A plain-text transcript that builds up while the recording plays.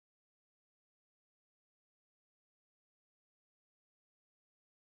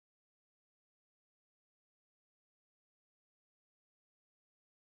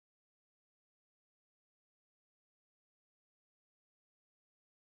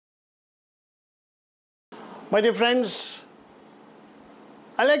My dear friends,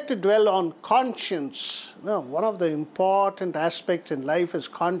 I like to dwell on conscience. One of the important aspects in life is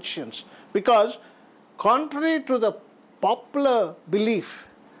conscience, because contrary to the popular belief,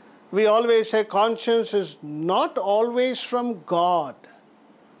 we always say conscience is not always from God.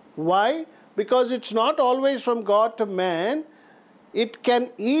 Why? Because it's not always from God to man. It can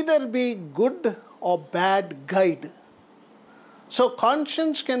either be good or bad guide. So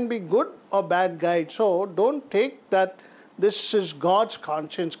conscience can be good or bad guide. So don't take that this is God's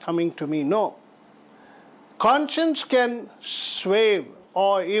conscience coming to me. No. Conscience can sway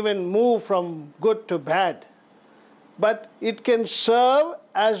or even move from good to bad. But it can serve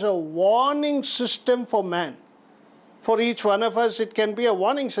as a warning system for man. For each one of us, it can be a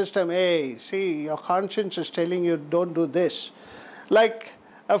warning system. Hey, see, your conscience is telling you don't do this. Like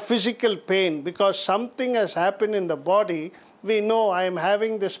a physical pain, because something has happened in the body, we know I am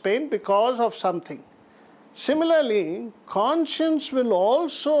having this pain because of something. Similarly, conscience will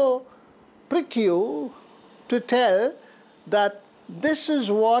also prick you to tell that this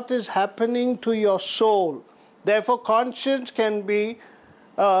is what is happening to your soul. Therefore, conscience can be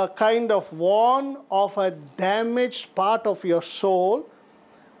a kind of warn of a damaged part of your soul.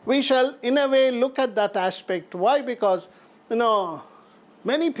 We shall, in a way, look at that aspect. Why? Because,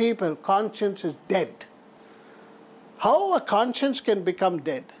 many people, conscience is dead. How a conscience can become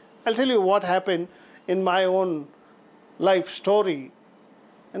dead? I'll tell you what happened in my own life story.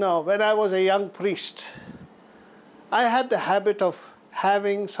 When I was a young priest, I had the habit of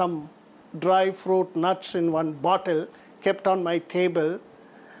having some dry fruit nuts in one bottle kept on my table,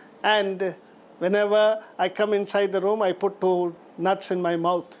 and whenever I come inside the room, I put 2 nuts in my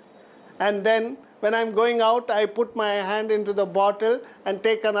mouth. And then when I'm going out, I put my hand into the bottle and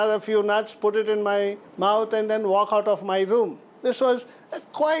take another few nuts, put it in my mouth, and then walk out of my room. This was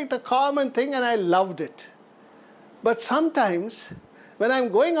quite a common thing, and I loved it. But sometimes, when I'm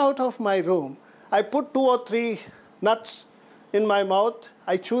going out of my room, I put 2 or 3 nuts in my mouth,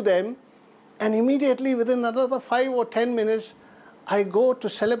 I chew them, and immediately within another 5 or 10 minutes, I go to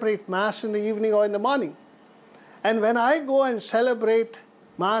celebrate Mass in the evening or in the morning. And when I go and celebrate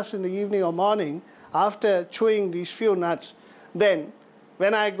Mass in the evening or morning, after chewing these few nuts, then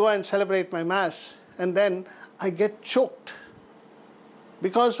when I go and celebrate my Mass, and then I get choked,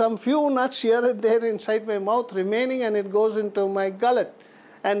 because some few nuts here and there inside my mouth remaining, and it goes into my gullet.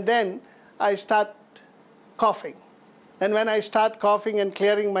 And then I start coughing. And when I start coughing and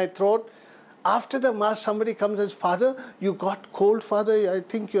clearing my throat, after the Mass, somebody comes and says, "Father, you got cold, Father. I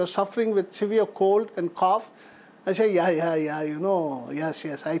think you're suffering with severe cold and cough." I say, yeah,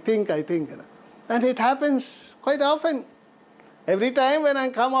 yes, I think. And it happens quite often. Every time when I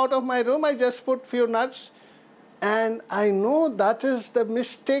come out of my room, I just put few nuts, and I know that is the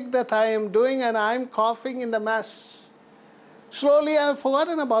mistake that I am doing, and I am coughing in the Mass. Slowly I have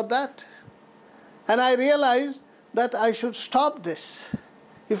forgotten about that. And I realized that I should stop this.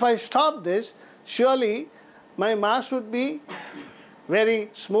 If I stop this, surely my Mass would be very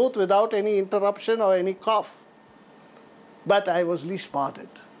smooth without any interruption or any cough. But I was least bothered.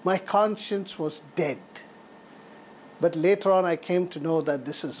 My conscience was dead. But later on I came to know that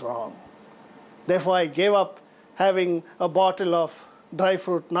this is wrong. Therefore I gave up having a bottle of dry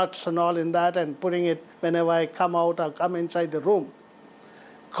fruit nuts and all in that, and putting it whenever I come out or come inside the room.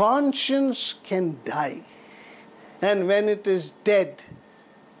 Conscience can die. And when it is dead,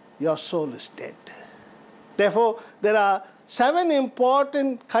 your soul is dead. Therefore, there are 7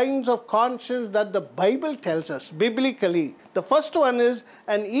 important kinds of conscience that the Bible tells us biblically. The first one is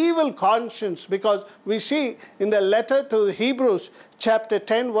an evil conscience, because we see in the letter to Hebrews chapter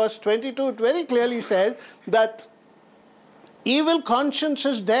 10 verse 22, it very clearly says that evil conscience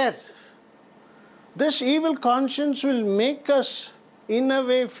is there. This evil conscience will make us in a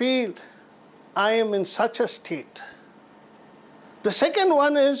way feel, I am in such a state. The second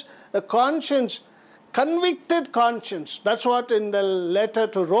one is a conscience, convicted conscience. That's what in the letter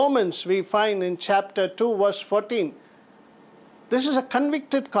to Romans we find in chapter 2 verse 14. This is a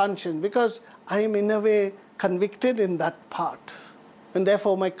convicted conscience, because I am in a way convicted in that part, and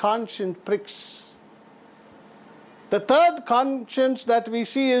therefore my conscience pricks. The third conscience that we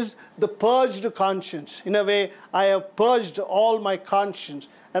see is the purged conscience. In a way, I have purged all my conscience,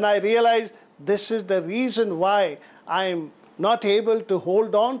 and I realize this is the reason why I am not able to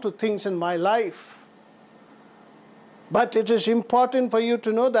hold on to things in my life. But it is important for you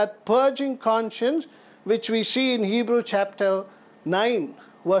to know that purging conscience, which we see in Hebrews chapter 9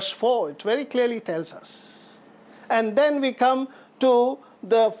 verse 4, it very clearly tells us. And then we come to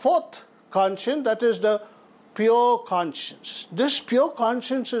the fourth conscience, that is the pure conscience. This pure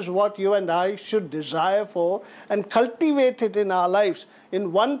conscience is what you and I should desire for and cultivate it in our lives.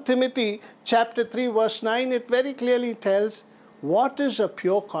 In 1 Timothy chapter 3 verse 9, it very clearly tells what is a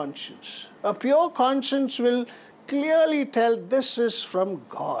pure conscience. A pure conscience will clearly tell this is from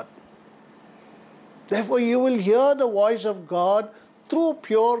God. Therefore, you will hear the voice of God through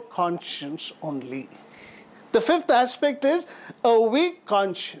pure conscience only. The fifth aspect is a weak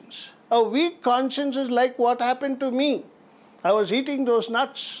conscience. A weak conscience is like what happened to me. I was eating those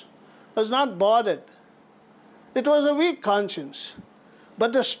nuts. I was not bothered. It was a weak conscience.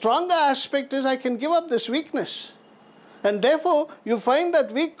 But the stronger aspect is I can give up this weakness. And therefore, you find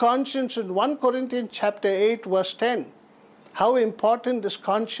that weak conscience in 1 Corinthians chapter 8 verse 10. How important this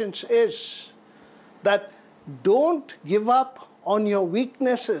conscience is. That don't give up on your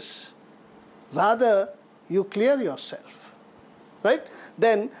weaknesses. Rather, you clear yourself. Right?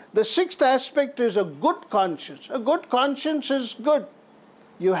 Then the sixth aspect is a good conscience. A good conscience is good.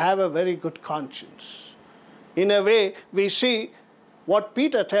 You have a very good conscience. In a way, we see what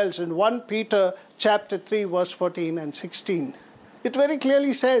Peter tells in 1 Peter chapter 3 verse 14 and 16. It very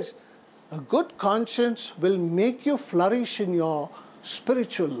clearly says, a good conscience will make you flourish in your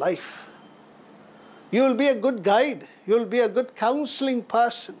spiritual life. You will be a good guide. You will be a good counseling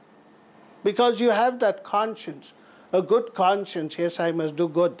person because you have that conscience. A good conscience, yes, I must do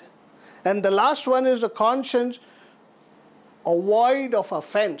good. And the last one is the conscience avoid of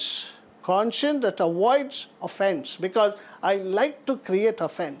offense. Conscience that avoids offense, because I like to create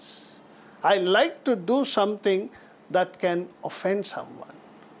offense. I like to do something that can offend someone.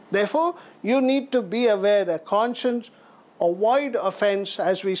 Therefore, you need to be aware that conscience avoid offense,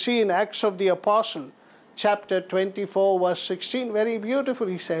 as we see in Acts of the Apostle, chapter 24, verse 16, very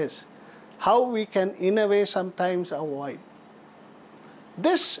beautifully says, how we can in a way sometimes avoid.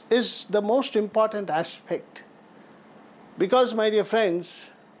 This is the most important aspect. Because, my dear friends,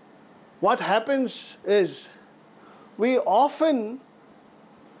 what happens is we often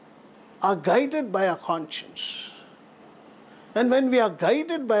are guided by our conscience. And when we are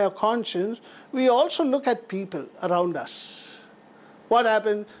guided by our conscience, we also look at people around us. What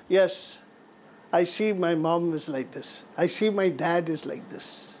happens? Yes, I see my mom is like this. I see my dad is like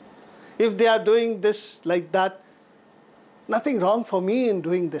this. If they are doing this like that, nothing wrong for me in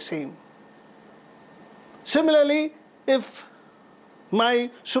doing the same. Similarly, if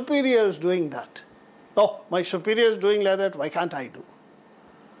my superior is doing that, oh, my superior is doing like that, why can't I do?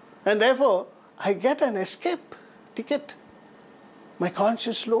 And therefore, I get an escape ticket. My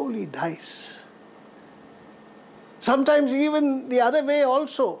conscience slowly dies. Sometimes even the other way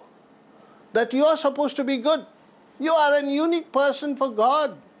also, that you are supposed to be good. You are a unique person for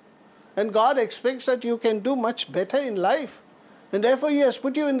God. And God expects that you can do much better in life. And therefore He has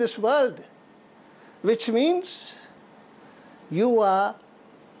put you in this world. Which means you are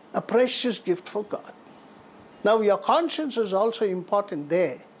a precious gift for God. Now your conscience is also important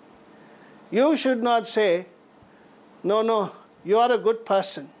there. You should not say, no, you are a good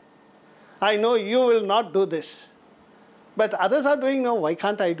person. I know you will not do this. But others are doing now, why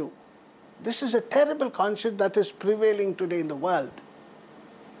can't I do? This is a terrible conscience that is prevailing today in the world.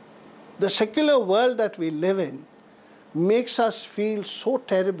 The secular world that we live in makes us feel so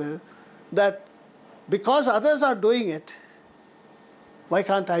terrible that because others are doing it, why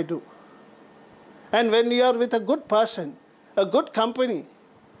can't I do? And when you are with a good person, a good company,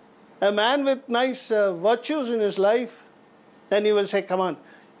 a man with nice virtues in his life, then you will say, come on,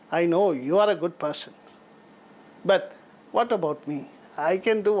 I know you are a good person. But what about me? I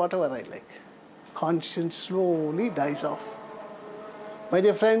can do whatever I like. Conscience slowly dies off. My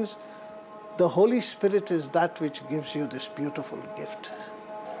dear friends, the Holy Spirit is that which gives you this beautiful gift.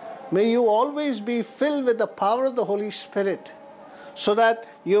 May you always be filled with the power of the Holy Spirit so that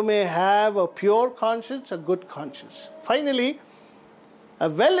you may have a pure conscience, a good conscience. Finally, a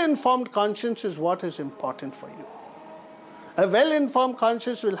well-informed conscience is what is important for you. A well-informed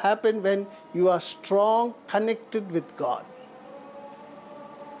conscience will happen when you are strong, connected with God.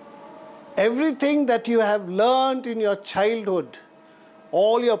 Everything that you have learned in your childhood,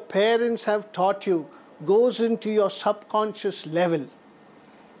 all your parents have taught you, goes into your subconscious level.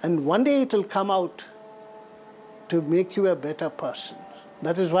 And one day it will come out to make you a better person.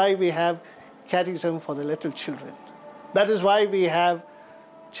 That is why we have catechism for the little children. That is why we have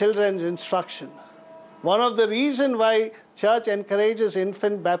children's instruction. One of the reasons why church encourages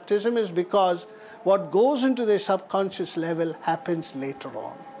infant baptism is because what goes into the subconscious level happens later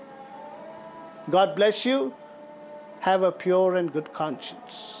on. God bless you. Have a pure and good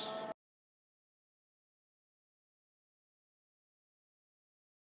conscience.